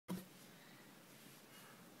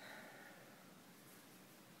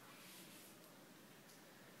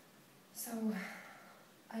So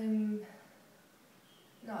I'm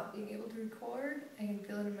not being able to record. I can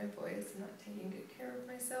feel it in my voice. I'm not taking good care of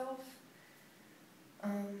myself.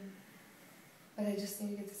 But I just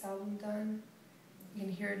need to get this album done. You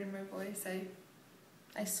can hear it in my voice.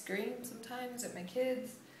 I scream sometimes at my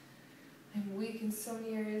kids. I'm weak in so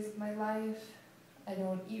many areas of my life. I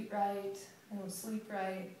don't eat right. I don't sleep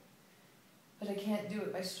right. But I can't do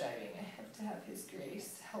it by striving. I have to have His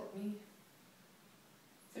grace help me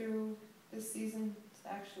through this season to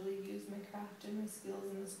actually use my craft and my skills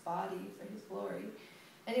in this body for His glory.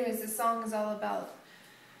 Anyways, this song is all about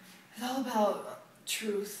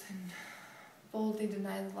truth and boldly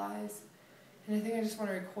deny the lies. And I think I just want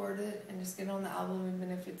to record it and just get it on the album,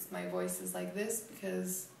 even if my voice is like this,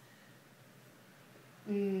 because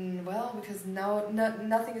nothing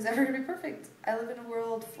is ever going to be perfect. I live in a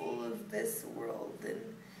world full of this world,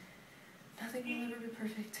 and nothing will ever be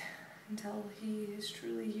perfect until He is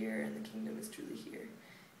truly here and the kingdom is truly here.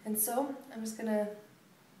 And so I'm just going to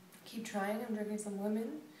keep trying. I'm drinking some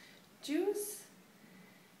lemon juice,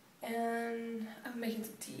 and I'm making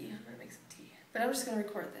some tea. I'm going to make some tea. But I'm just going to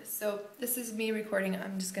record this. So this is me recording.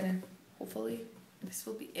 I'm just going to, hopefully, this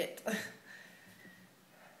will be it.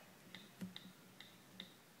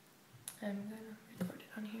 I'm going to record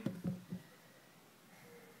it on here.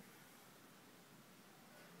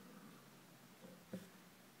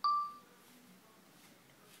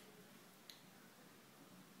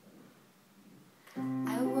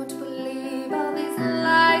 I won't believe all these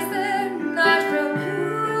lies, they're not from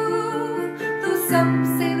you, though some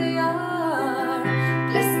say they are.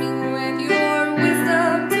 Bless me with your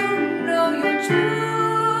wisdom to know your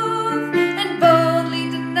truth, and boldly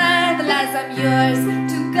deny the lies. I'm yours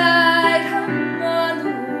to guide. I'm on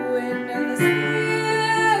the wind of the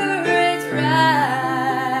Spirit's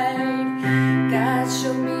ride. God,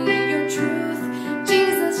 show me your truth.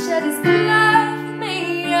 Jesus shed His blood for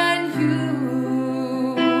me and you.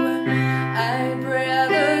 I pray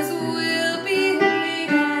others will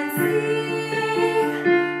believe and see.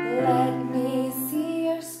 Let me see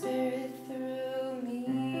your Spirit through me.